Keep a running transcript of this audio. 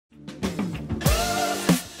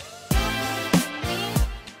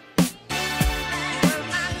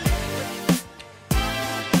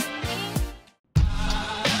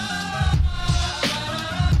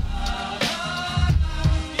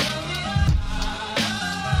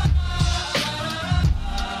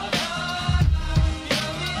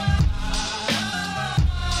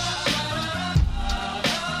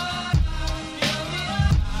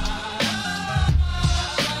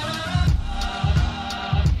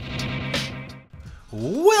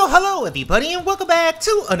Well, hello everybody, and welcome back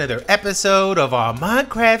to another episode of our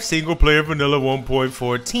Minecraft Single Player Vanilla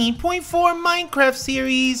 1.14.4 Minecraft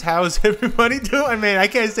series. How's everybody doing? Man, I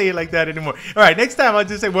can't say it like that anymore. Alright, next time I'll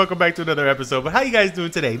just say welcome back to another episode. But how you guys doing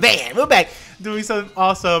today? Man, we're back doing some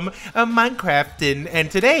awesome Minecrafting. And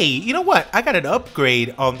today, you know what? I got an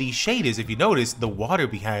upgrade on these shaders. If you notice, the water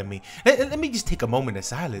behind me. Let me just take a moment of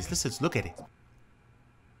silence. Let's just look at it.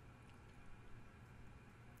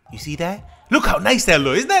 You see that? Look how nice that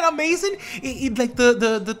looks. Isn't that amazing? Like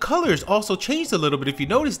the colors also changed a little bit. If you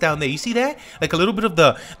notice down there, you see that? Like a little bit of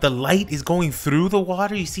the light is going through the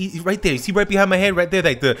water. You see right there. You see right behind my head right there,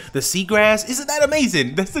 like the seagrass. Isn't that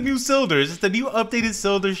amazing? That's the new Silders. It's the new updated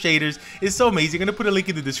Silder shaders. It's so amazing. I'm going to put a link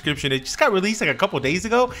in the description. It just got released like a couple days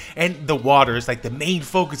ago. And the water is like the main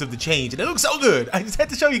focus of the change. And it looks so good. I just had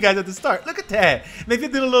to show you guys at the start. Look at that. Maybe I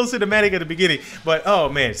did a little cinematic at the beginning. But oh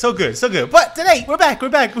man, so good, so good. But today, we're back. We're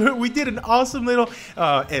back. We did an awesome little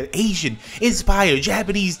Asian inspired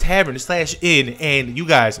Japanese tavern / inn, and you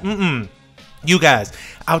guys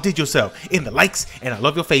outdid yourself in the likes, and I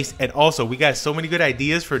love your face. And also, we got so many good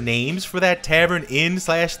ideas for names for that tavern inn /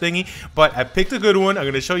 thingy, but I picked a good one. I'm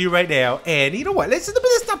gonna show you right now. And you know what, let's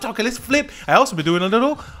stop talking, let's flip. I also been doing a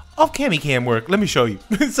little off cam work. Let me show you.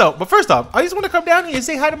 So, but first off, I just want to come down here and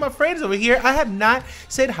say hi to my friends over here. I have not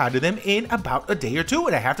said hi to them in about a day or two,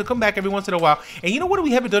 and I have to come back every once in a while. And you know what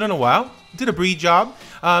we haven't done in a while? Did a breed job.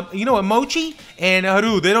 You know what, Mochi and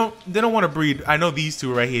Haru, they don't want to breed. I know these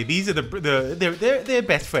two right here. These are they're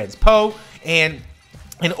best friends. Poe and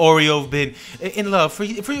Oreo have been in love for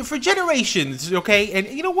generations, okay? And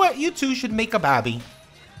you know what? You two should make a baby.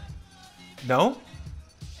 No?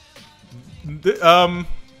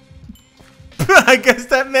 I guess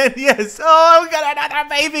that meant yes. Oh, we got another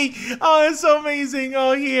baby. Oh, it's so amazing.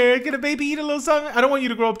 Oh, here. Get a baby, eat a little something. I don't want you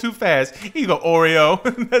to grow up too fast. Here you go,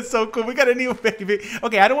 Oreo. That's so cool. We got a new baby.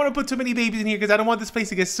 Okay, I don't want to put too many babies in here because I don't want this place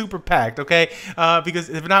to get super packed, okay? Because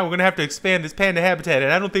if not, we're going to have to expand this panda habitat,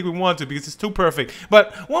 and I don't think we want to because it's too perfect.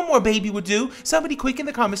 But one more baby would do. Somebody quick in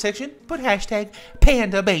the comment section, put hashtag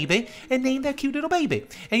panda baby and name that cute little baby.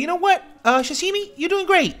 And you know what? Sashimi, you're doing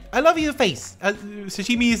great. I love your face.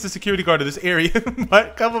 Sashimi is the security guard of this area,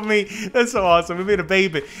 but come with me. That's so awesome. We made a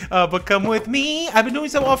baby. But come with me. I've been doing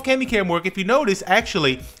some off-cam work. If you notice,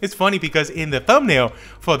 actually, it's funny because in the thumbnail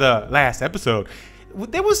for the last episode,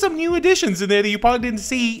 there was some new additions in there that you probably didn't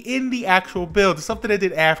see in the actual build. It's something I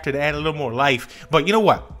did after to add a little more life. But you know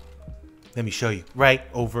what? Let me show you right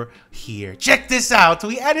over here. Check this out. So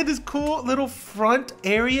we added this cool little front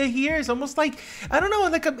area here. It's almost like, I don't know,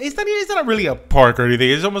 like it's not really a park or anything.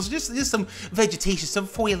 It's almost just some vegetation, some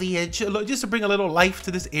foliage, just to bring a little life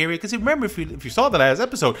to this area. Because remember, if you saw the last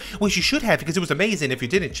episode, which you should have because it was amazing. If you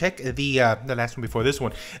didn't, check the last one before this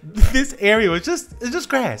one. This area was just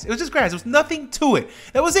grass. It was just grass. There was nothing to it.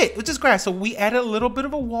 That was it. It was just grass. So we added a little bit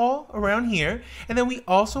of a wall around here, and then we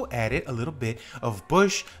also added a little bit of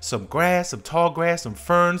bush, some grass, some tall grass, some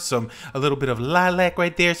ferns, a little bit of lilac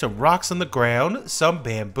right there, some rocks on the ground, some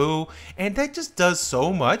bamboo, and that just does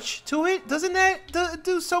so much to it. Doesn't that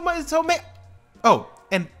do so much? Oh,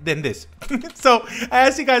 and then this. So I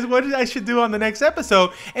asked you guys what I should do on the next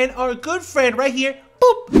episode, and our good friend right here,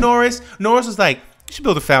 boop, Norris was like, you should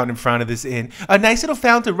build a fountain in front of this inn. A nice little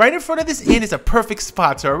fountain right in front of this inn is a perfect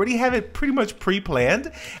spot. So I already have it pretty much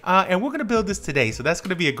pre-planned, and we're going to build this today. So that's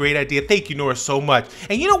going to be a great idea. Thank you, Norris, so much.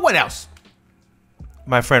 And you know what else?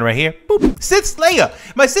 My friend right here, boop, Sith Slayer.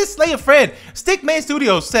 My Sith Slayer friend, Stickman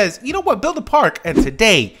Studios says, you know what, build a park. And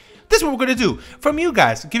today, this is what we're going to do. From you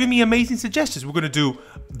guys, giving me amazing suggestions, we're going to do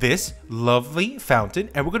this lovely fountain,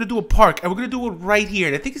 and we're going to do a park, and we're going to do it right here.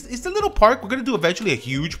 And I think it's a little park. We're going to do eventually a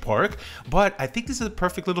huge park, but I think this is a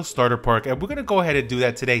perfect little starter park, and we're going to go ahead and do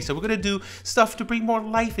that today. So we're going to do stuff to bring more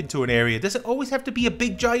life into an area. It doesn't always have to be a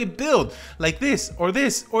big giant build like this, or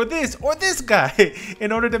this, or this, or this guy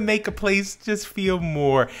in order to make a place just feel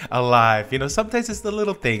more alive. You know, sometimes it's the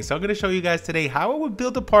little things. So I'm going to show you guys today how I would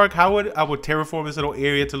build a park, how I would terraform this little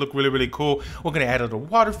area to look really cool. We're going to add little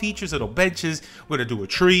water features, little benches. We're going to do a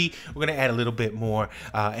tree. We're going to add a little bit more,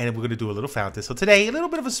 and we're going to do a little fountain. So today, a little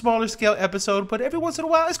bit of a smaller scale episode, but every once in a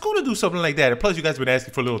while, it's cool to do something like that. And plus, you guys have been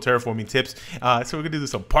asking for little terraforming tips, so we're going to do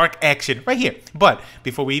some park action right here. But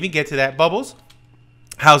before we even get to that, Bubbles,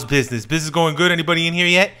 how's business? Business going good? Anybody in here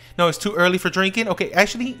yet? No, it's too early for drinking? Okay,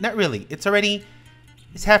 actually, not really. It's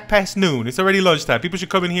 1:30 noon. It's already lunchtime. People should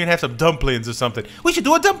come in here and have some dumplings or something. We should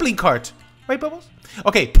do a dumpling cart. Right, Bubbles?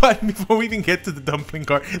 Okay, but before we even get to the dumpling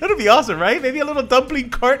cart, that'll be awesome, right? Maybe a little dumpling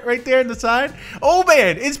cart right there on the side. Oh,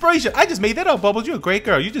 man, inspiration. I just made that up, Bubbles. You're a great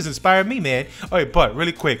girl. You just inspired me, man. All right, but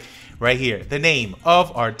really quick. right here. The name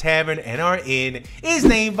of our tavern and our inn is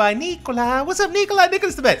named by Nikolai. What's up, Nikolai?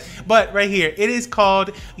 Nicholas the best. But right here, it is called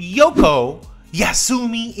Yoko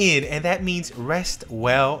Yasumi Inn, and that means rest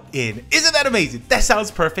well in. Isn't that amazing? That sounds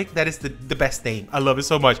perfect. That is the best name. I love it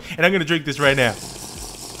so much. And I'm gonna drink this right now.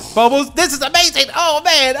 Bubbles, this is amazing. Oh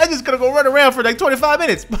man, I'm just gonna go run around for like 25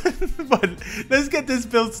 minutes. But let's get this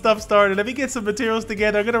build stuff started. Let me get some materials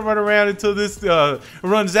together. I'm gonna run around until this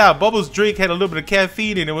runs out. Bubbles' drink had a little bit of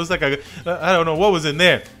caffeine and it was like I don't know what was in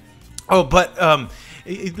there. Oh, but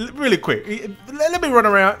really quick, let me run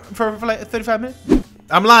around for like 35 minutes.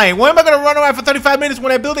 I'm lying. Why am I gonna run around for 35 minutes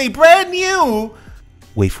when I build a brand new,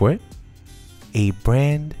 wait for it, a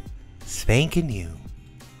brand spanking new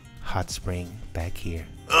hot spring back here.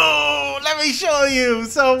 Oh, let me show you.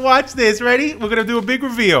 So watch this. Ready? We're gonna do a big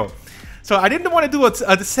reveal. So I didn't want to do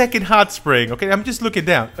a second hot spring. Okay, I'm just looking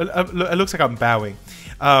down. It looks like I'm bowing.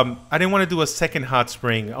 I didn't want to do a second hot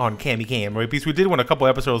spring on Cammy Cam, right? Because we did one a couple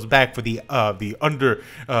episodes back for the under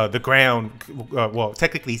the ground. Well,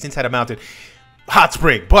 technically, it's inside a mountain hot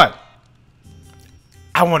spring, but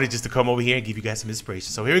I wanted just to come over here and give you guys some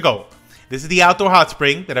inspiration. So here we go. This is the outdoor hot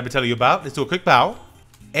spring that I've been telling you about. Let's do a quick bow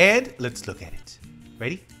and let's look at it.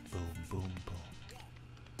 Ready? Boom, boom, boom.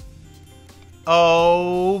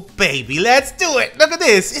 Oh, baby, let's do it. Look at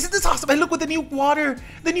this. Isn't this awesome? And look with the new water.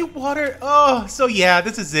 The new water. Oh, so yeah,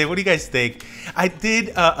 this is it. What do you guys think? I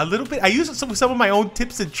did a little bit. I used some of my own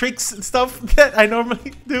tips and tricks and stuff that I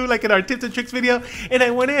normally do, like in our tips and tricks video. And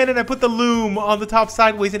I went ahead and I put the loom on the top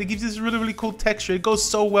sideways, and it gives you this really, really cool texture. It goes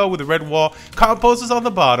so well with the red wall. Compost is on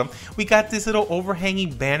the bottom. We got this little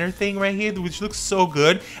overhanging banner thing right here, which looks so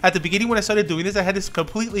good. At the beginning when I started doing this, I had this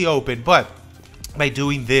completely open, but by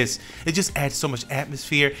doing this, it just adds so much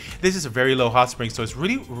atmosphere. This is a very low hot spring, so it's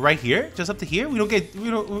really right here, just up to here. We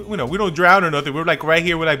don't drown or nothing. We're like right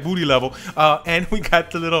here, we're like booty level, and we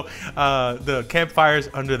got the little the campfires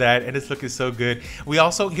under that, and it's looking so good. We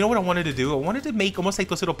also, you know what I wanted to do? I wanted to make almost like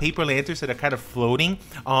those little paper lanterns that are kind of floating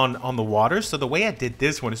on the water. So the way I did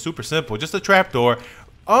this one is super simple. Just a trapdoor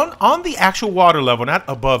on the actual water level, not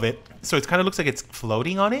above it. So it kind of looks like it's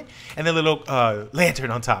floating on it, and then a little lantern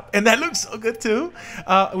on top, and that looks so good too.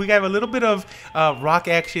 We have a little bit of rock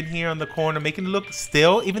action here on the corner, making it look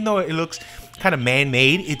still, even though it looks kind of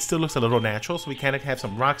man-made, it still looks a little natural. So we kind of have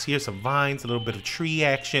some rocks here, some vines, a little bit of tree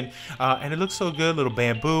action, and it looks so good. A little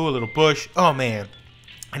bamboo, a little bush. Oh man.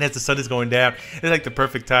 And as the sun is going down, it's like the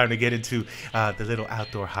perfect time to get into the little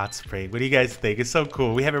outdoor hot spring. What do you guys think? It's so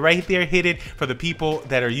cool. We have it right there hidden for the people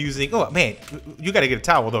that are using. Oh man, you got to get a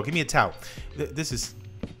towel though. Give me a towel. This is,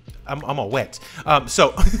 I'm all wet.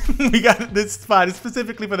 So we got this spot is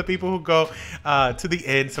specifically for the people who go to the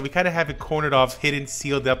end. So we kind of have it cornered off, hidden,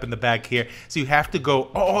 sealed up in the back here. So you have to go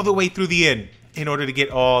all the way through the end in order to get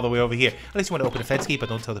all the way over here. Unless you want to open a fence gate, but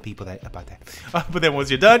don't tell the people about that. But then once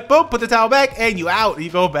you're done, boom, put the towel back, and you out. You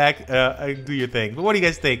go back and do your thing. But what do you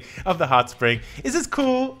guys think of the hot spring? Is this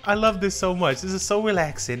cool? I love this so much. This is so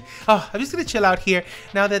relaxing. Oh, I'm just going to chill out here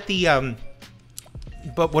now that the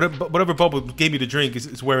but whatever bubble gave me to drink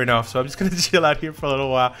is wearing off. So I'm just going to chill out here for a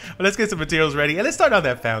little while. But let's get some materials ready, and let's start on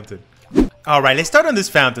that fountain. All right, let's start on this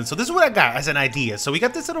fountain. So this is what I got as an idea. So we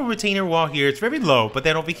got this little retainer wall here. It's very low, but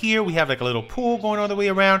then over here we have like a little pool going all the way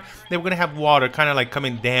around. Then we're gonna have water kind of like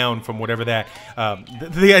coming down from whatever that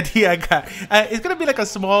the idea I got. It's gonna be like a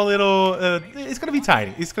small little. It's gonna be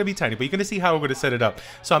tiny. It's gonna be tiny, but you're gonna see how we're gonna set it up.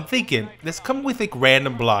 So I'm thinking let's come with like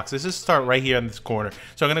random blocks. Let's just start right here on this corner.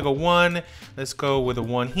 So I'm gonna go one. Let's go with a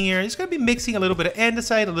one here. It's gonna be mixing a little bit of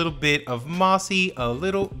andesite, a little bit of mossy, a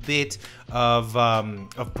little bit of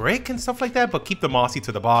brick and stuff like that, but keep the mossy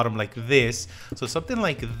to the bottom like this. So something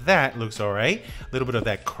like that looks all right. A little bit of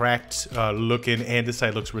that cracked looking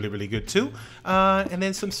andesite looks really, really good too. And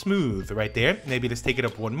then some smooth right there. Maybe let's take it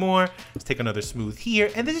up one more. Let's take another smooth here.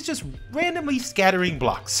 And this is just randomly scattering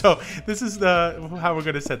blocks. So this is how we're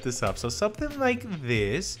gonna set this up. So something like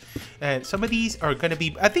this. And some of these are gonna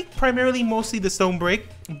be, I think primarily mostly the stone brick,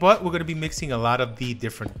 but we're gonna be mixing a lot of the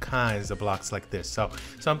different kinds of blocks like this. So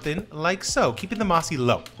something like so, keeping the mossy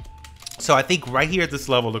low. So I think right here at this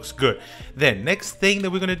level looks good. Then next thing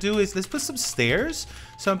that we're gonna do is let's put some stairs.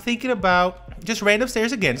 So I'm thinking about just random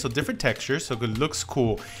stairs again, so different textures, so it looks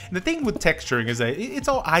cool. And the thing with texturing is that it's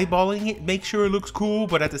all eyeballing it, make sure it looks cool,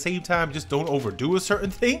 but at the same time, just don't overdo a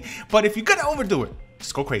certain thing. But if you're gonna overdo it,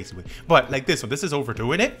 just go crazy with it. But like this one, this is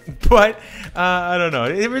overdoing it. But I don't know.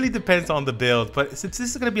 It really depends on the build. But since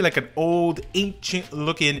this is gonna be like an old, ancient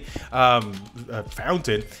looking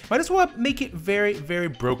fountain, might as well make it very, very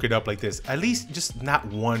broken up like this. At least just not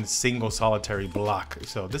one single solitary block.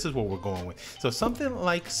 So this is what we're going with. So something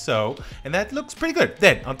like so, and that looks pretty good.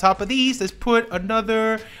 Then on top of these, let's put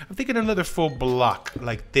another. I'm thinking another full block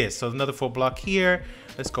like this. So another full block here.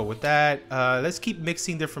 Let's go with that. Let's keep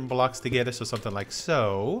mixing different blocks together. So something like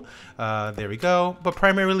so. There we go. But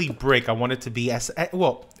primarily brick. I want it to be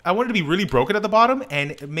well, I want it to be really broken at the bottom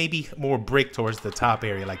and maybe more brick towards the top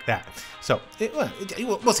area like that. So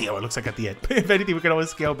we'll see how it looks like at the end. If anything, we can always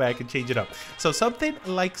scale back and change it up. So something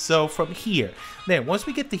like so from here. Then once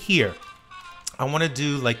we get to here, I want to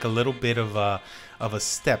do like a little bit of a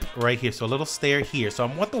step right here. So a little stair here. So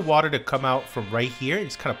I want the water to come out from right here and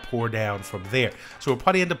just kind of pour down from there. So we'll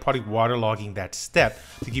probably end up waterlogging that step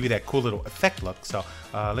to give you that cool little effect look. So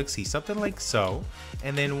let's see, something like so.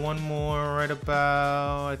 And then one more right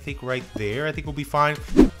about, I think right there. I think we'll be fine.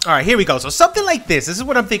 All right, here we go. So something like this. This is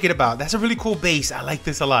what I'm thinking about. That's a really cool base. I like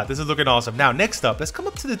this a lot. This is looking awesome. Now, next up, let's come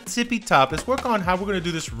up to the tippy top. Let's work on how we're going to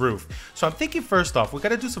do this roof. So I'm thinking first off, we got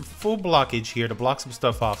to do some full blockage here to block some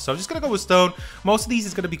stuff off. So I'm just going to go with stone. Most of these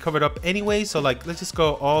is going to be covered up anyway. So like, let's just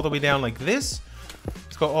go all the way down like this.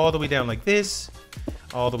 Let's go all the way down like this.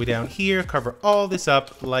 All the way down here, cover all this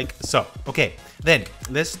up like so. Okay, then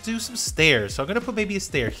let's do some stairs. So I'm gonna put maybe a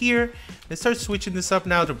stair here. Let's start switching this up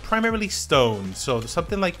now to primarily stone. So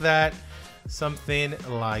something like that, something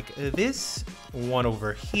like this, one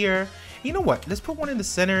over here. You know what? Let's put one in the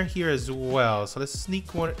center here as well. So let's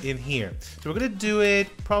sneak one in here. So we're gonna do it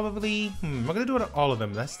probably, we're gonna do it on all of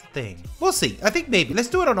them. That's the thing. We'll see. I think maybe. Let's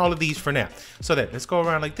do it on all of these for now. So then let's go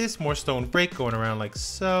around like this, more stone brick going around like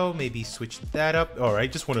so. Maybe switch that up. All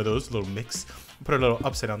right, just one of those, little mix. Put a little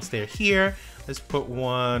upside down stair here. Let's put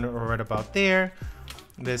one right about there.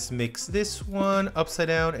 Let's mix this one upside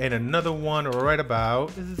down and another one right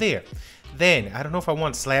about there. Then, I don't know if I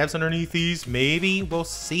want slabs underneath these. Maybe, we'll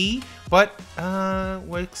see. But,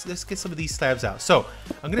 let's get some of these slabs out. So,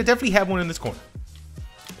 I'm going to definitely have one in this corner.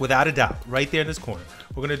 Without a doubt. Right there in this corner.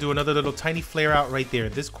 We're going to do another little tiny flare out right there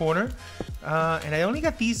in this corner. And I only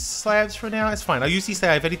got these slabs for now. It's fine. I'll use these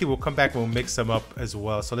slabs. If anything, we'll come back and we'll mix them up as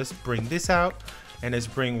well. So, let's bring this out. And let's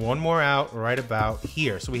bring one more out right about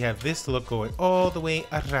here. So, we have this look going all the way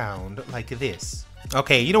around like this.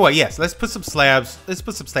 Okay, you know what? Yes, let's put some slabs. Let's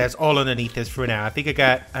put some slabs all underneath this for now. I think I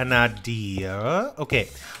got an idea. Okay,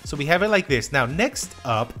 so we have it like this. Now, next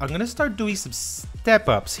up, I'm going to start doing some step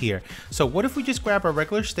ups here. So what if we just grab our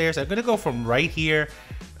regular stairs? I'm going to go from right here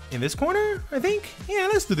in this corner, I think. Yeah,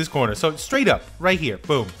 let's do this corner. So straight up, right here.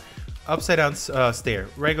 Boom. Upside down stair,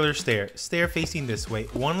 regular stair, stair facing this way.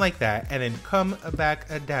 One like that, and then come back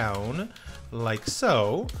down like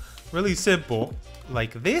so. Really simple.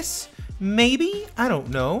 Like this. Maybe? I don't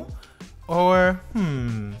know. Or,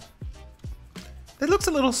 that looks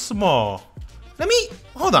a little small.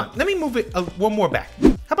 Hold on. Let me move it one more back.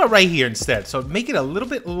 How about right here instead? So make it a little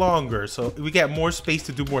bit longer so we get more space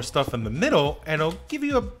to do more stuff in the middle, and it'll give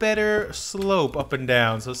you a better slope up and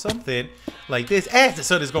down. So something like this. As the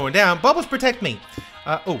sun is going down, bubbles protect me.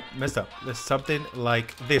 Oh, messed up. There's something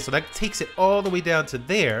like this. So that takes it all the way down to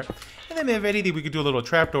there. And then if anything, we could do a little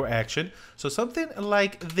trapdoor action. So something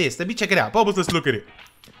like this. Let me check it out. Bubbles, let's look at it.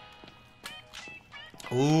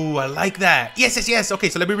 Ooh, I like that. Yes, yes, yes. Okay,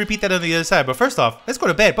 so let me repeat that on the other side. But first off, let's go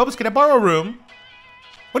to bed. Bubbles, can I borrow a room?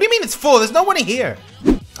 What do you mean it's full? There's no one in here.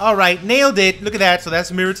 All right, nailed it. Look at that. So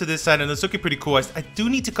that's mirrored to this side, and it's looking pretty cool. I do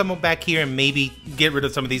need to come back here and maybe get rid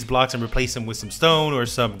of some of these blocks and replace them with some stone or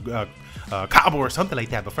some cobble or something like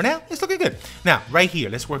that. But for now, it's looking good. Now, right here,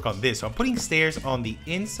 let's work on this. So I'm putting stairs on the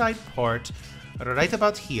inside part right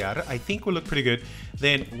about here. I think will look pretty good.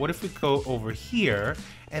 Then what if we go over here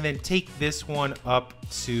and then take this one up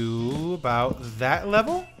to about that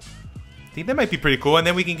level? I think that might be pretty cool. And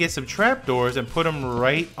then we can get some trapdoors and put them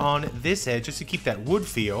right on this edge just to keep that wood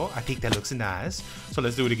feel. I think that looks nice. So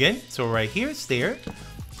let's do it again. So right here, stair,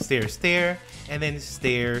 stair, stair, and then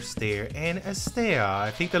stair, stair, and a stair. I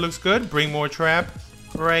think that looks good. Bring more trap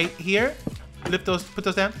right here. Lift those, put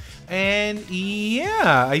those down. And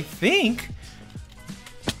yeah, I think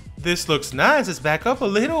this looks nice. Let's back up a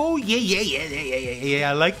little. Yeah.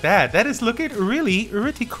 I like that. That is looking really,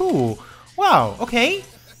 really cool. Wow, okay.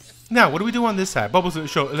 Now, what do we do on this side? Bubbles,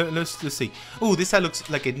 show. Let's see. Oh, this side looks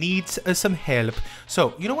like it needs some help.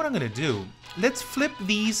 So, you know what I'm going to do? Let's flip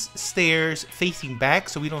these stairs facing back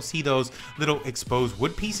so we don't see those little exposed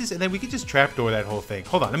wood pieces. And then we can just trapdoor that whole thing.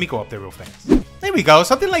 Hold on, let me go up there real fast. There we go.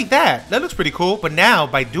 Something like that. That looks pretty cool. But now,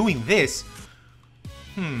 by doing this,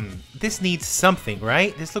 This needs something,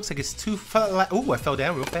 right? This looks like it's too flat. Oh, I fell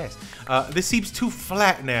down real fast. This seems too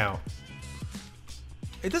flat now.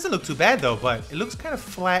 It doesn't look too bad though, but it looks kind of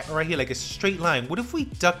flat right here, like a straight line. What if we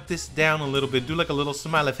duck this down a little bit, do like a little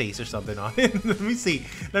smiley face or something on it? Let me see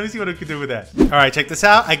what I can do with that. All right, check this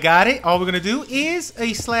out. I got it. All we're gonna do is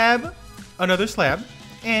a slab, another slab,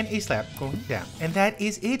 and a slab going down. And that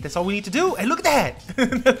is it. That's all we need to do. And look at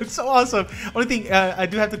that. That looks so awesome. Only thing, I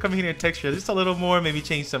do have to come in here and texture just a little more, maybe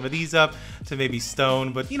change some of these up to maybe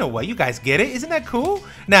stone. But you know what? You guys get it. Isn't that cool?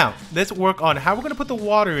 Now, let's work on how we're going to put the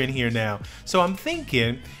water in here now. So I'm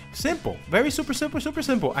thinking simple. Very super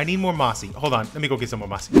simple. I need more mossy. Hold on. Let me go get some more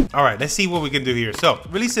mossy. All right. Let's see what we can do here. So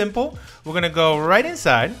really simple. We're going to go right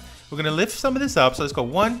inside. We're going to lift some of this up. So let's go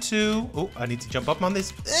 1, 2. Oh, I need to jump up on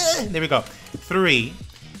this. There we go. 3.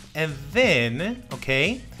 And then,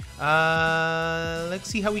 okay, let's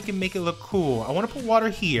see how we can make it look cool. I want to put water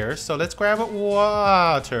here, so let's grab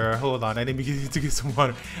water. Hold on, I didn't mean to get some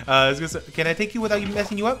water. Can I take you without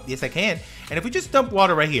messing you up? Yes, I can. And if we just dump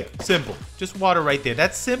water right here, simple, just water right there.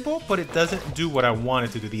 That's simple, but it doesn't do what I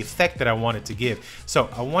wanted to do, the effect that I wanted to give. So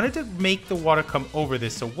I wanted to make the water come over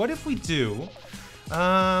this. So what if we do,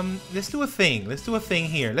 let's do a thing. Let's do a thing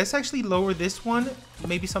here. Let's actually lower this one,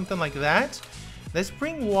 maybe something like that. Let's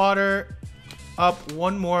bring water up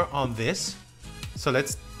one more on this. So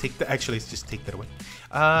let's take the, actually, let's just take that away.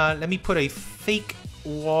 Let me put a fake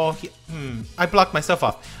wall here. I blocked myself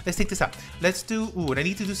off. Let's take this out. Let's do, and I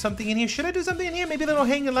need to do something in here. Should I do something in here? Maybe a little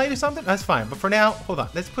hanging light or something? That's fine. But for now, hold on.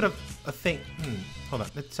 Let's put a thing. Hold on.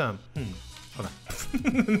 Let's, hold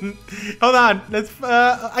on. Hold on. Let's,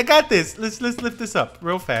 I got this. Let's lift this up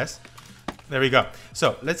real fast. There we go.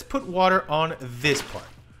 So let's put water on this part.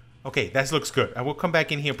 Okay, that looks good. I will come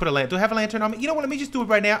back in here and put a lantern. Do I have a lantern on me? You know what? Let me just do it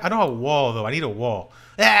right now. I don't have a wall, though. I need a wall.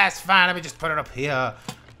 That's fine. Let me just put it up here.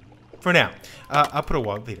 For now. I'll put a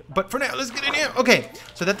wall later. But for now, let's get in here. Okay,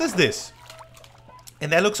 so that does this.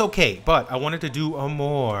 And that looks okay. But I wanted to do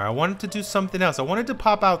more. I wanted to do something else. I wanted to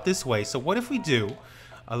pop out this way. So what if we do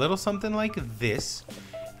a little something like this?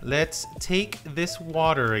 Let's take this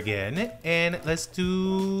water again. And let's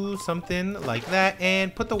do something like that.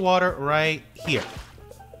 And put the water right here.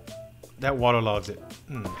 That waterlogs it.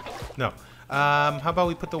 No. How about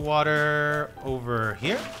we put the water over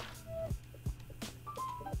here?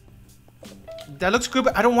 That looks good,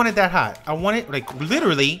 but I don't want it that high. I want it, like,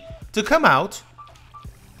 literally to come out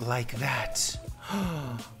like that.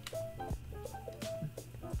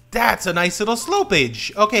 That's a nice little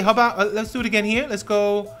slopage. Okay, how about, let's do it again here. Let's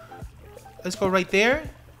go right there.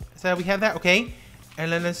 Is that how we have that? Okay.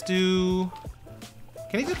 And then let's do,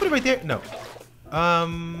 can I just put it right there? No.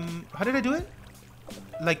 How did I do it?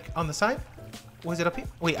 Like on the side? Was it up here?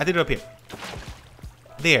 Wait, I did it up here.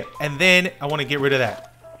 There. And then I want to get rid of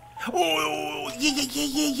that. Oh,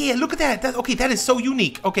 yeah. Look at that. Okay, that is so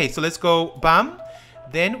unique. Okay, so let's go bam.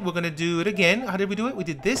 Then we're going to do it again. How did we do it? We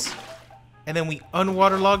did this. And then we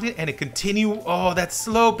unwaterlogged it and it continued. Oh, that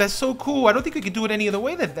slope. That's so cool. I don't think we could do it any other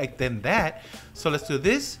way than that. So let's do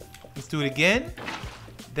this. Let's do it again.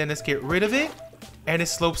 Then let's get rid of it. And it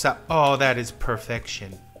slopes out. Oh, that is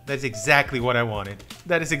perfection. That's exactly what I wanted.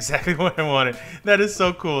 That is exactly what I wanted. That is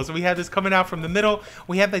so cool. So we have this coming out from the middle.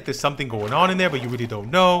 We have like there's something going on in there, but you really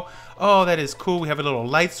don't know. Oh, that is cool. We have a little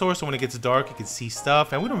light source, so when it gets dark, you can see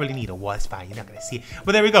stuff. And we don't really need a wall. It's fine. You're not going to see it.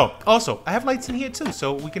 But there we go. Also, I have lights in here too,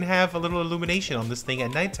 so we can have a little illumination on this thing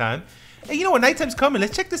at nighttime. And you know what? Nighttime's coming.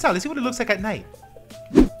 Let's check this out. Let's see what it looks like at night.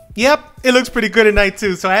 Yep, it looks pretty good at night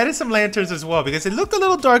too. So I added some lanterns as well because it looked a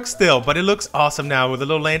little dark still, but it looks awesome now with the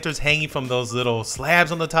little lanterns hanging from those little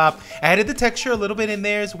slabs on the top. I added the texture a little bit in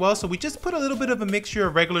there as well. So we just put a little bit of a mixture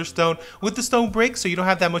of regular stone with the stone bricks so you don't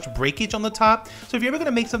have that much breakage on the top. So if you're ever going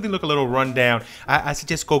to make something look a little run down, I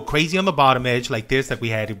suggest go crazy on the bottom edge like this, like we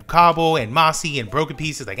had cobble and mossy and broken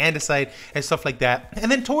pieces like andesite and stuff like that.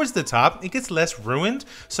 And then towards the top, it gets less ruined.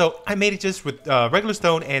 So I made it just with regular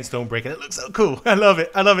stone and stone brick and it looks so cool. I love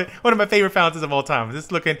it. I love it. One of my favorite fountains of all time.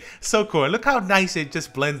 It's looking so cool. And look how nice it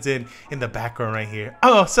just blends in the background right here.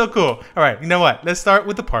 Oh, so cool. All right, you know what? Let's start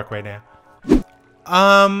with the park right now.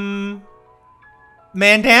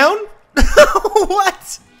 Man down?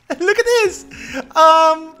 What? Look at this.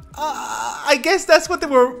 I guess that's what they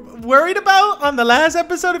were worried about on the last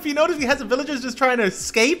episode. If you notice, we had some villagers just trying to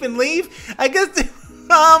escape and leave. I guess,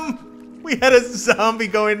 we had a zombie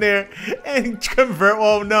go in there and convert.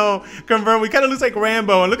 Oh no, convert. We kind of looks like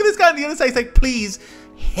Rambo. And look at this guy on the other side. He's like, please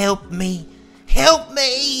help me. Help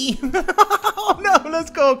me! Oh no, let's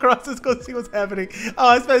go across. Let's go see what's happening.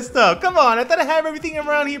 Oh, it's messed up. Come on, I thought I had everything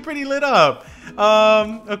around here pretty lit up.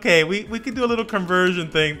 Okay, we could do a little conversion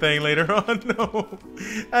thing later on. No.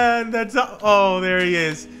 And that's, oh, there he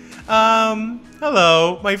is.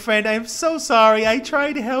 Hello, my friend. I'm so sorry. I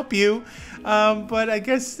tried to help you. But I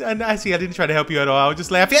guess, and actually I didn't try to help you at all. I was just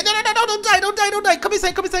laughing. No, no, no, no, don't die, don't die, don't die. Come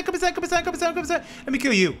inside, come inside, come inside, come inside, come inside, come inside. Let me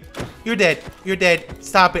kill you. You're dead. You're dead.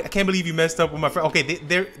 Stop it. I can't believe you messed up with my friend. Okay,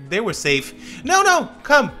 they were safe. No, no,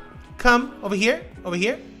 come. Come over here. Over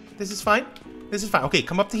here. This is fine. This is fine. Okay,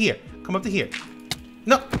 come up to here. Come up to here.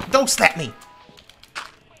 No, don't slap me.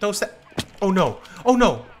 Don't slap. Oh no. Oh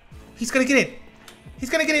no. He's gonna get in. He's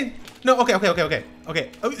gonna get in. No, okay, okay, okay, okay.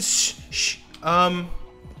 Okay. Oh, shh, shh.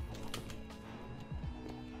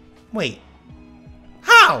 Wait.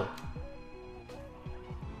 How?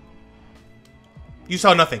 You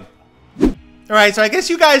saw nothing. Alright, so I guess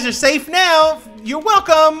you guys are safe now. You're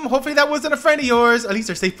welcome. Hopefully that wasn't a friend of yours. At least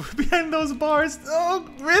they're safe behind those bars. Oh,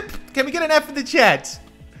 rip. Can we get an F in the chat?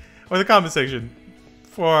 Or the comment section.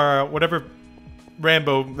 For whatever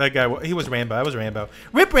Rambo that guy was. He was Rambo. I was Rambo.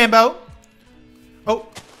 Rip Rambo. Oh,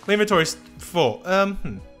 my inventory's full.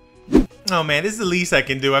 Oh man, this is the least I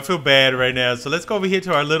can do. I feel bad right now. So let's go over here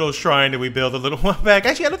to our little shrine that we built a little while back.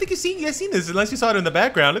 Actually, I don't think you guys seen this unless you saw it in the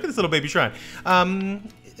background. Look at this little baby shrine.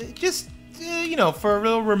 Just, you know, for a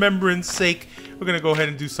real remembrance sake, we're going to go ahead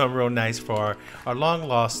and do something real nice for our long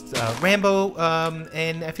lost Rambo.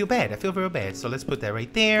 And I feel bad. I feel real bad. So let's put that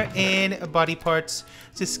right there. And body parts,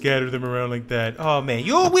 just scatter them around like that. Oh man,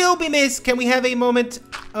 you will be missed. Can we have a moment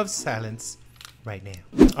of silence? Right now.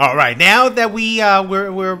 All right, now that we're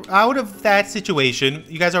out of that situation,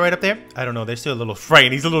 you guys all right up there? I don't know, they're still a little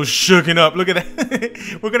frightened. He's a little shooken up. Look at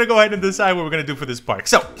that. We're gonna go ahead and decide what we're gonna do for this park.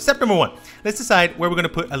 So, step number one, let's decide where we're gonna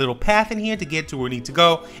put a little path in here to get to where we need to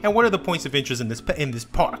go, and what are the points of interest in this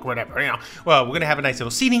park, whatever. You know, well, we're gonna have a nice little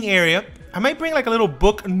seating area. I might bring like a little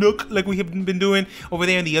book nook like we have been doing over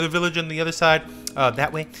there in the other village on the other side.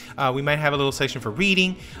 That way, we might have a little section for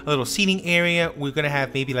reading, a little seating area. We're gonna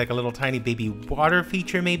have maybe like a little tiny baby water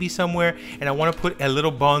feature maybe somewhere, and I want to put a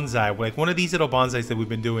little bonsai, like one of these little bonsais that we've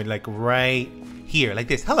been doing, like right here, like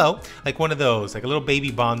this. Hello, like one of those, like a little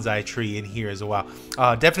baby bonsai tree in here as well.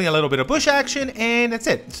 Definitely a little bit of bush action, and that's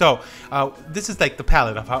it. So this is like the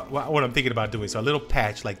palette of what I'm thinking about doing. So a little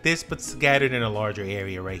patch like this, but scattered in a larger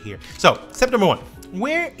area right here. So step number one,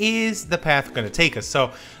 where is the path going to take us?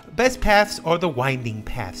 So best paths are the winding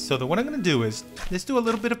paths. So what I'm going to do is let's do a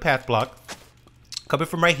little bit of path block coming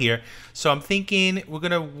from right here. So I'm thinking we're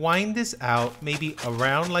gonna wind this out maybe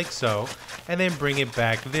around like so, and then bring it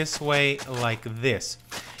back this way like this.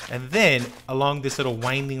 And then along this little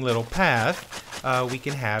winding little path, we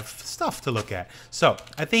can have stuff to look at. So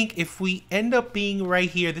I think if we end up being right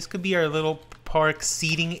here, this could be our little park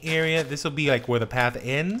seating area. This will be like where the path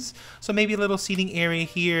ends. So maybe a little seating area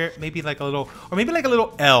here, maybe like a little, or maybe like a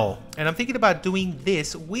little L. And I'm thinking about doing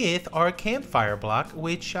this with our campfire block,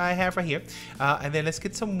 which I have right here. And then let's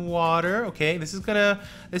get some water. Okay, this is gonna,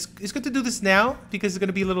 it's good to do this now because it's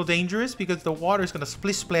gonna be a little dangerous because the water is gonna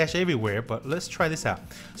splish splash everywhere. But let's try this out.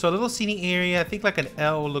 So a little seating area, I think like an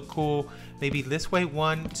L will look cool. Maybe this way,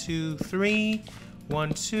 1, 2, 3,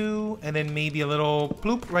 1, 2, and then maybe a little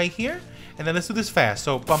bloop right here. And then let's do this fast.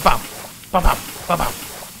 So bum bum, bum bum, bum bum,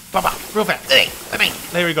 bum bum, real fast.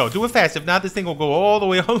 There we go. Do it fast. If not, this thing will go all the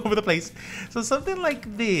way all over the place. So something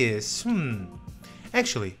like this.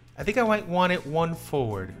 Actually, I think I might want it one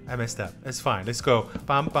forward. I messed up. That's fine. Let's go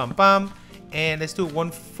bum bum bum, and let's do one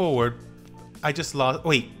forward. I just lost.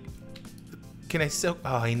 Wait. Can I silk?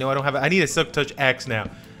 Oh, I know I don't have it. I need a silk touch axe now.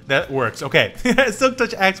 That works. Okay. Silk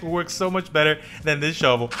touch axe will work so much better than this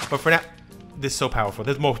shovel. But for now, this is so powerful.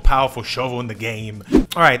 There's the most powerful shovel in the game.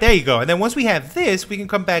 All right, there you go. And then once we have this, we can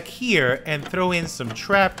come back here and throw in some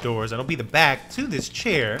trapdoors. That'll be the back to this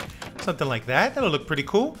chair. Something like that. That'll look pretty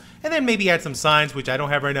cool. And then maybe add some signs, which I don't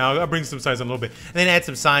have right now. I'll bring some signs in a little bit. And then add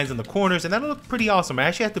some signs in the corners, and that'll look pretty awesome. I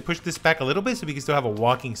actually have to push this back a little bit so we can still have a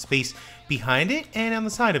walking space behind it and on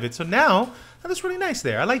the side of it. So now, that looks really nice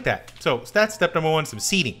there. I like that. So that's step number one, some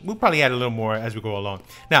seating. We'll probably add a little more as we go along.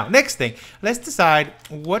 Now, next thing, let's decide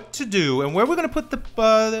what to do and where we're going to put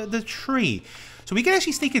the tree. So we can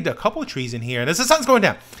actually sneak into a couple of trees in here. The sun's going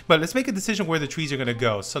down, but let's make a decision where the trees are going to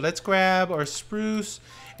go. So let's grab our spruce,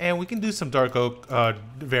 and we can do some dark oak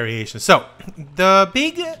variations. So the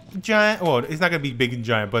big giant, well, it's not going to be big and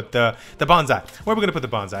giant, but the bonsai. Where are we going to put the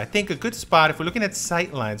bonsai? I think a good spot, if we're looking at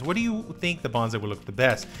sight lines, where do you think the bonsai will look the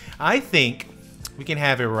best? I think we can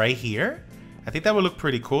have it right here. I think that would look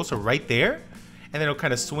pretty cool. So right there. and then it'll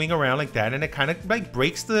kind of swing around like that, and it kind of like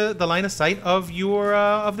breaks the line of sight of your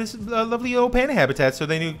of this lovely old panda habitat. So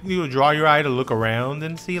then you draw your eye to look around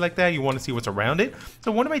and see like that. You want to see what's around it.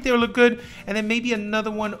 So one right there will look good, and then maybe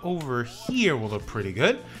another one over here will look pretty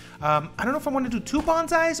good. I don't know if I want to do 2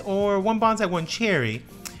 bonsais or 1 bonsai, 1 cherry.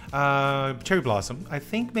 Cherry blossom. I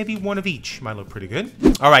think maybe 1 of each might look pretty good.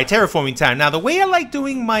 All right, terraforming time. Now, the way I like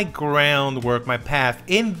doing my groundwork, my path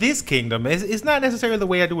in this kingdom is not necessarily the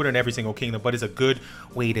way I do it in every single kingdom, but it's a good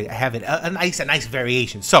way to have it a nice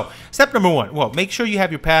variation. So, step number 1. Well, make sure you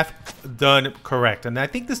have your path done correct. And I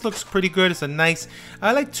think this looks pretty good. It's a nice,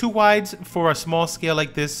 I like 2 wides for a small scale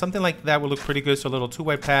like this. Something like that will look pretty good. So, a little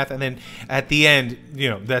 2-wide path. And then at the end, you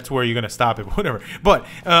know, that's where you're going to stop it, whatever. But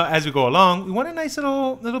as we go along, we want a nice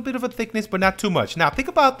little bit of a thickness, but not too much. Now think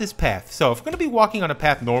about this path. So if we're going to be walking on a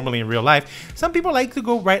path normally in real life, some people like to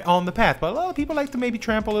go right on the path, but a lot of people like to maybe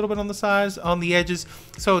trample a little bit on the sides, on the edges.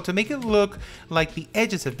 So to make it look like the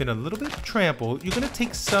edges have been a little bit trampled, you're going to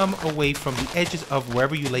take some away from the edges of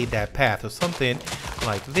wherever you laid that path, or something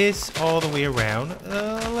like this all the way around,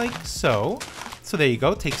 like so. So there you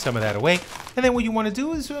go, take some of that away. And then what you want to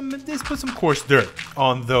do is just put some coarse dirt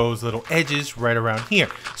on those little edges right around here.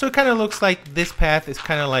 So it kind of looks like this path is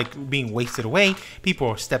kind of like being wasted away. People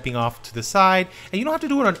are stepping off to the side. And you don't have to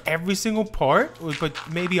do it on every single part, but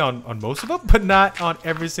maybe on most of them, but not on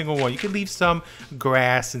every single one. You can leave some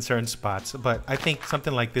grass in certain spots, but I think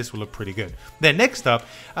something like this will look pretty good. Then next up,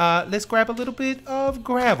 let's grab a little bit of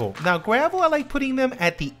gravel. Now gravel, I like putting them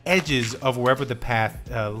at the edges of wherever the path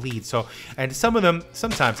leads. So, and some of them,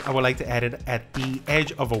 sometimes I would like to add it at the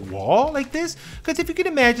edge of a wall like this, because if you can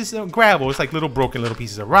imagine gravel, it's like little broken little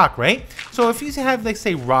pieces of rock, right? So if you have, like,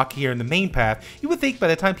 say, rock here in the main path, you would think by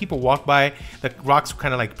the time people walk by, the rocks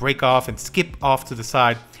kind of like break off and skip off to the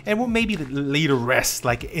side, and will maybe later rest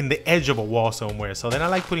like in the edge of a wall somewhere. So then I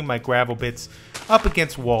like putting my gravel bits up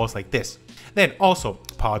against walls like this. Then also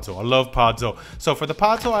podzo. I love podzo. So for the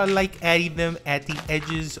podzo, I like adding them at the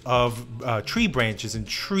edges of tree branches and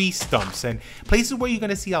tree stumps and places where you're going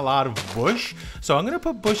to see a lot of bush. So I'm going to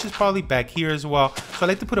put bushes probably back here as well. So I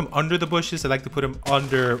like to put them under the bushes. I like to put them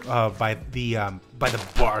under by the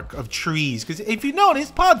bark of trees, because if you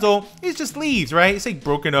notice, podzo is just leaves, right? It's like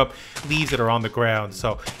broken up leaves that are on the ground.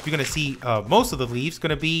 So you're gonna see most of the leaves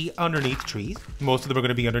gonna be underneath trees, most of them are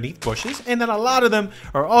gonna be underneath bushes, and then a lot of them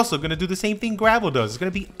are also gonna do the same thing gravel does. It's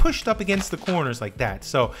gonna be pushed up against the corners like that.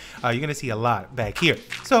 So you're gonna see a lot back here.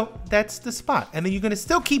 So that's the spot. And then you're gonna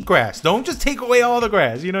still keep grass. Don't just take away all the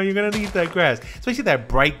grass. You know, you're gonna need that grass, especially that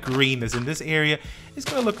bright green that's in this area. It's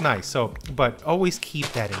gonna look nice. So, but always keep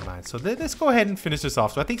that in mind. So let's go ahead and finish this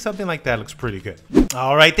off. So I think something like that looks pretty good.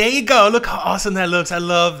 All right, there you go. Look how awesome that looks. I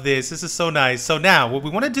love this. This is so nice. So now what we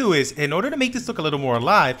want to do is, in order to make this look a little more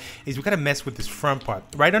alive, is we gotta mess with this front part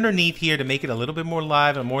right underneath here to make it a little bit more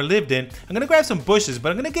live and more lived in. I'm gonna grab some bushes,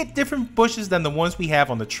 but I'm gonna get different bushes than the ones we have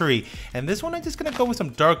on the tree. And this one, I'm just gonna go with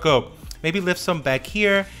some dark oak. Maybe lift some back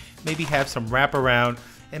here. Maybe have some wrap around,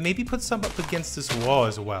 and maybe put some up against this wall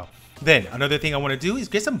as well. Then another thing I want to do is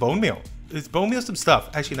get some bone meal. Let's bone meal some stuff.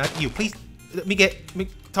 Actually, not you. Please let me get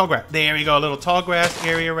tall grass. There we go. A little tall grass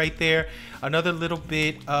area right there. Another little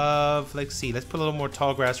bit of, let's see. Let's put a little more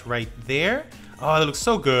tall grass right there. Oh, that looks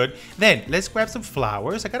so good. Then let's grab some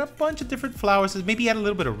flowers. I got a bunch of different flowers. Maybe add a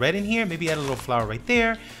little bit of red in here. Maybe add a little flower right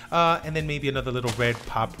there. And then maybe another little red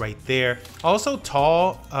pop right there. Also,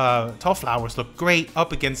 tall flowers look great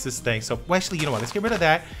up against this thing. So actually, you know what? Let's get rid of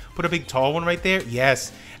that. Put a big tall one right there.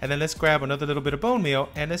 Yes. And then let's grab another little bit of bone meal.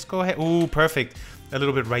 And let's go ahead. Ooh, perfect. A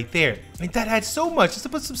little bit right there. Like that adds so much. Just to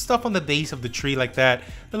put some stuff on the base of the tree like that.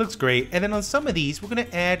 That looks great. And then on some of these, we're going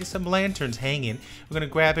to add some lanterns hanging. We're going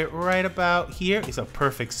to grab it right about here. It's a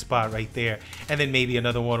perfect spot right there. And then maybe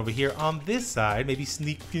another one over here on this side. Maybe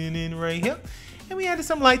sneaking in right here. And we added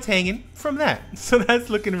some lights hanging from that. So that's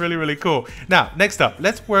looking really, really cool. Now, next up,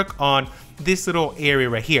 let's work on this little area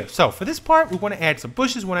right here. So for this part, we want to add some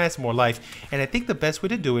bushes, we want to add some more life. And I think the best way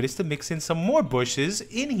to do it is to mix in some more bushes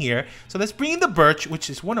in here. So let's bring in the birch, which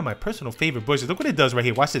is one of my personal favorite bushes. Look what it does right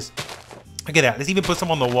here. Watch this. Look at that. Let's even put some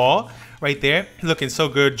on the wall right there. Looking so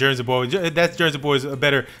good. Jersey Boy. That's Jersey Boy's a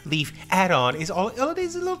better leaf add-on. Is all it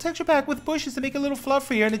is a little texture pack with bushes to make it a little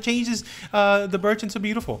fluffier, and it changes the birch into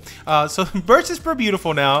beautiful. So birch is pretty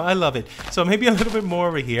beautiful now. I love it. So maybe a little bit more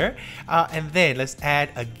over here. And then let's add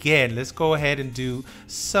again. Let's go ahead and do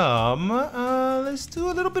some, let's do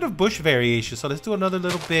a little bit of bush variation. So let's do another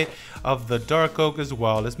little bit of the dark oak as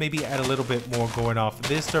well. Let's maybe add a little bit more going off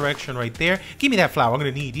this direction right there. Give me that flower. I'm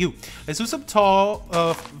going to need you. Let's do some tall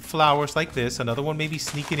flowers like this. Another one maybe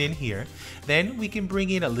sneaking in here. Then we can bring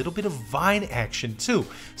in a little bit of vine action too.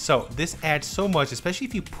 So this adds so much, especially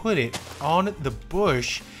if you put it on the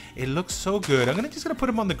bush. It looks so good. I'm just gonna put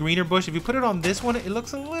them on the greener bush. If you put it on this one, it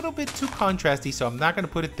looks a little bit too contrasty, so I'm not gonna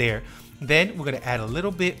put it there. Then we're gonna add a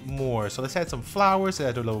little bit more. So let's add some flowers,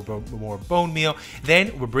 add a little bit more bone meal.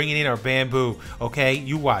 Then we're bringing in our bamboo, okay?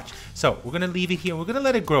 You watch. So we're gonna leave it here. We're gonna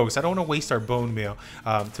let it grow because I don't wanna waste our bone meal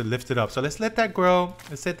to lift it up. So let's let that grow.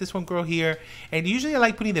 Let's let this one grow here. And usually I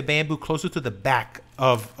like putting the bamboo closer to the back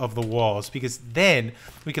of the walls because then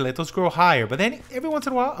we can let those grow higher. But then every once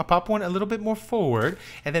in a while, I'll pop one a little bit more forward,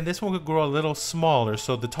 and then this one could grow a little smaller.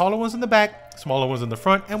 So the taller ones in the back, smaller ones in the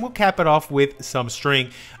front, and we'll cap it off with some string,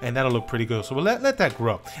 and that'll look pretty good. So we'll let that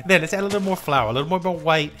grow. Then let's add a little more flower, a little more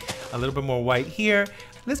white, a little bit more white here.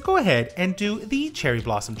 Let's go ahead and do the cherry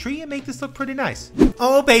blossom tree and make this look pretty nice.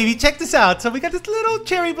 Oh baby, check this out. So we got this little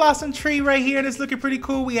cherry blossom tree right here and it's looking pretty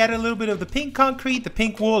cool. We added a little bit of the pink concrete, the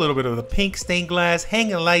pink wool, a little bit of the pink stained glass,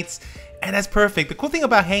 hanging lights, and that's perfect. The cool thing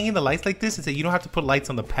about hanging the lights like this is that you don't have to put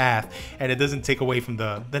lights on the path and it doesn't take away from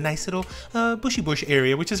the nice little bushy bush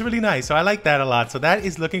area, which is really nice. So I like that a lot. So that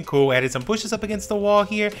is looking cool. Added some bushes up against the wall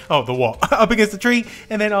here. Oh, the wall up against the tree.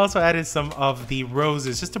 And then also added some of the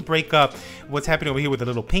roses just to break up what's happening over here with the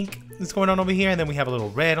little pink that's going on over here. And then we have a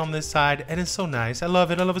little red on this side. And it's so nice. I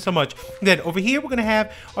love it. I love it so much. And then over here, we're going to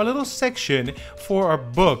have our little section for our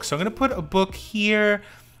books. So I'm going to put a book here.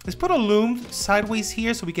 Let's put a loom sideways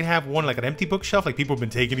here so we can have one like an empty bookshelf, like people have been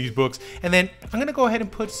taking these books. And then I'm gonna go ahead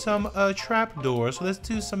and put some trapdoors. So let's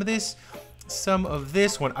do some of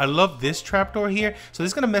this one. I love this trapdoor here. So this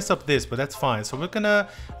is gonna mess up this, but that's fine. So we're gonna,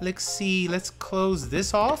 let's close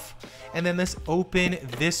this off and then let's open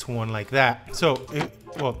this one like that. So,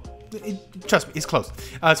 trust me, it's closed.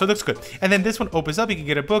 So it looks good. And then this one opens up. You can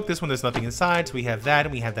get a book. This one, there's nothing inside. So we have that,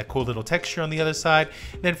 and we have that cool little texture on the other side.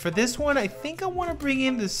 Then for this one, I think I want to bring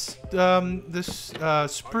in this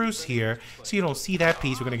spruce here, so you don't see that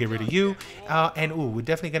piece. We're gonna get rid of you. And ooh, we're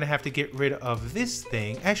definitely gonna have to get rid of this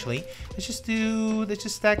thing. Actually, let's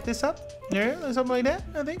just stack this up there, something like that.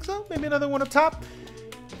 I think so. Maybe another one up top.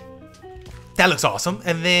 That looks awesome.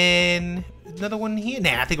 And then another one here.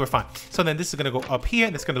 Nah, I think we're fine. So then this is gonna go up here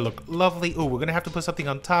and it's gonna look lovely. Oh, we're gonna have to put something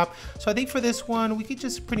on top. So I think for this one, we could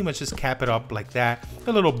just pretty much just cap it up like that.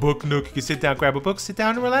 A little book nook. You can sit down, grab a book, sit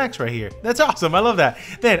down and relax right here. That's awesome. I love that.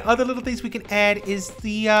 Then other little things we can add is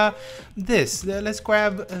the let's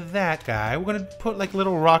grab that guy. We're gonna put like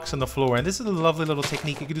little rocks on the floor, and this is a lovely little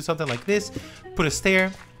technique. You can do something like this. Put a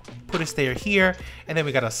stair. Put a stair here, and then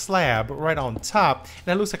we got a slab right on top. And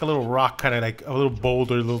that looks like a little rock, kind of like a little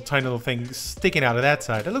boulder, little tiny little thing sticking out of that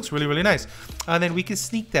side. That looks really, really nice. And then we can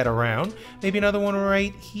sneak that around. Maybe another one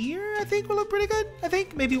right here, I think will look pretty good. I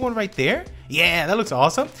think maybe one right there. Yeah, that looks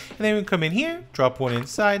awesome. And then we can come in here, drop one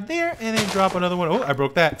inside there, and then drop another one. Oh, I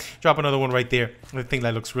broke that. Drop another one right there. I think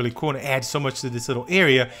that looks really cool and adds so much to this little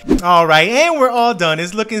area. All right, and we're all done.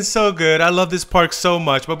 It's looking so good. I love this park so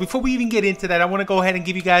much. But before we even get into that, I want to go ahead and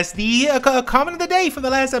give you guys the comment of the day for the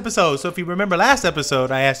last episode. So if you remember last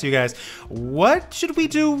episode, I asked you guys, what should we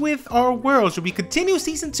do with our world? Should we continue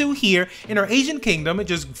season 2 here in our Asian kingdom and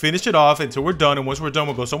just finish it off until we're done? And once we're done,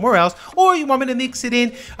 we'll go somewhere else. Or you want me to mix it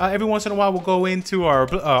in? Every once in a while, we'll go into our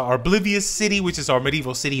Oblivious City, which is our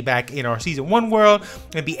medieval city back in our season 1 world,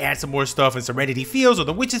 and add some more stuff in Serenity Fields or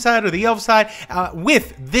the Witch's side or the Elf side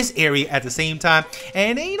with this area at the same time.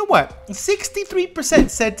 And you know what? 63%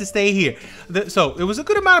 said to stay here. So it was a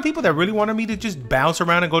good amount of people that really wanted me to just bounce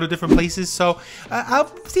around and go to different places. So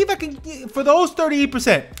I'll see if I can, for those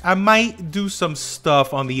 38%, I might do some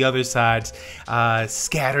stuff on the other sides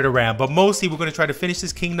scattered around. But mostly we're going to try to finish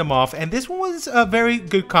this kingdom off. And this one was a very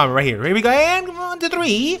good comment right here. Here we go. And 1, 2,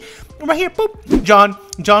 3. Right here. Boop.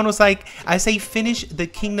 John was like, I say finish the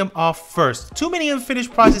kingdom off first. Too many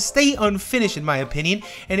unfinished projects stay unfinished in my opinion.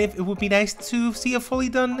 And if it would be nice to see a fully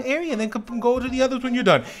done area and then go to the others when you're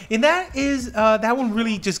done. And that is, that one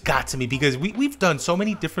really just got to me because we've done so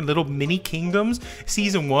many different little mini kingdoms.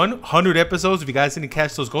 Season 1, 100 episodes. If you guys didn't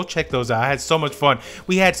catch those, go check those out. I had so much fun.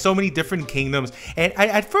 We had so many different kingdoms. And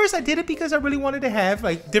at first I did it because I really wanted to have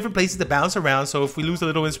like different places to bounce around. So if we lose a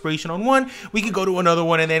little inspiration on one, we could go to another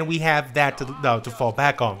one and then we have that to fall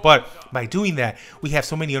back on. But by doing that, we have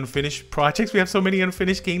so many unfinished projects. We have so many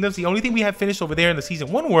unfinished kingdoms. The only thing we have finished over there in the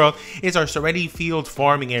season 1 world is our Serenity Fields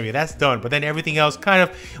farming area. That's done. But then everything else kind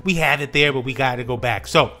of, we have it there, but we got to go back.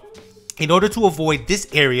 So in order to avoid this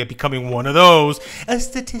area becoming one of those, a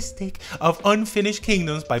statistic of unfinished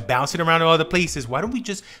kingdoms by bouncing around to other places, why don't we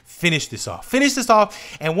just finish this off? Finish this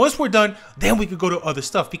off, and once we're done, then we could go to other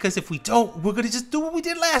stuff. Because if we don't, we're going to just do what we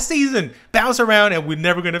did last season. Bounce around, and we're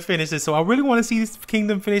never going to finish it. So I really want to see this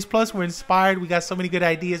kingdom finish. Plus, we're inspired. We got so many good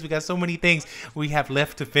ideas. We got so many things we have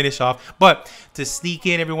left to finish off. But to sneak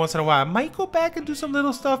in every once in a while, I might go back and do some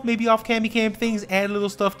little stuff, maybe off Cammy Cam things, add little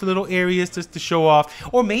stuff to little areas just to show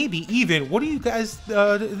off. Or maybe even, what are you guys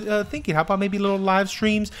thinking? How about maybe little live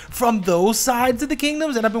streams from those sides of the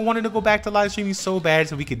kingdoms? And I've been wanting to go back to live streaming so bad,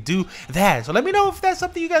 so we could do that. So let me know if that's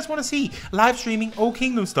something you guys want to see. Live streaming old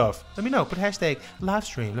kingdom stuff. Let me know. Put hashtag live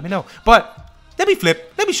stream. Let me know. But let me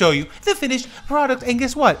flip. Let me show you the finished product. And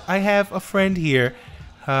guess what? I have a friend here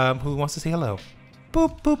who wants to say hello.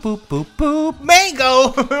 Boop, boop, boop, boop, boop.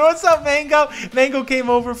 Mango! What's up, Mango? Mango came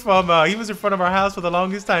over from, he was in front of our house for the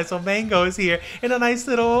longest time. So Mango is here in a nice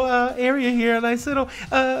little area here. A nice little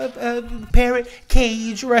parrot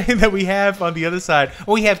cage, right, that we have on the other side.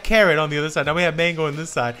 Well, we have Carrot on the other side. Now we have Mango on this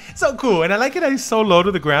side. So cool. And I like it that he's so low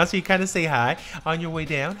to the ground, so you kind of say hi on your way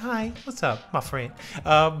down. Hi, what's up, my friend?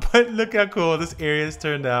 But look how cool this area has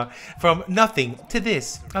turned out. From nothing to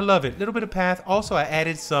this. I love it. Little bit of path. Also, I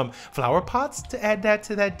added some flower pots to add that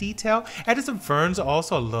to that detail. Added some ferns.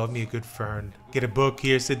 Also, I love me a good fern. Get a book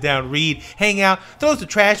here, sit down, read, hang out, throws the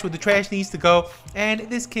trash where the trash needs to go. And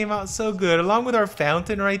this came out so good, along with our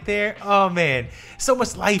fountain right there. Oh man, so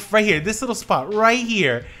much life right here. This little spot right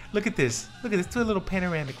here. Look at this. Look at this. Do a little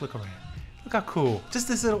panoramic look around. Look how cool. Just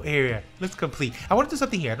this little area looks complete. I want to do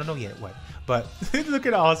something here. I don't know yet what, but look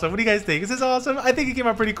at awesome. What do you guys think? Is this awesome? I think it came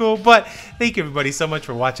out pretty cool. But thank you everybody so much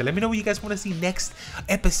for watching. Let me know what you guys want to see next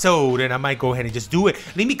episode, and I might go ahead and just do it.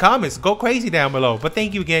 Leave me comments. Go crazy down below. But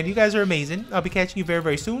thank you again. You guys are amazing. I'll be catching you very,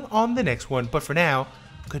 very soon on the next one. But for now,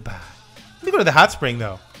 goodbye. Let me go to the hot spring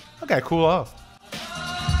though. I gotta cool off.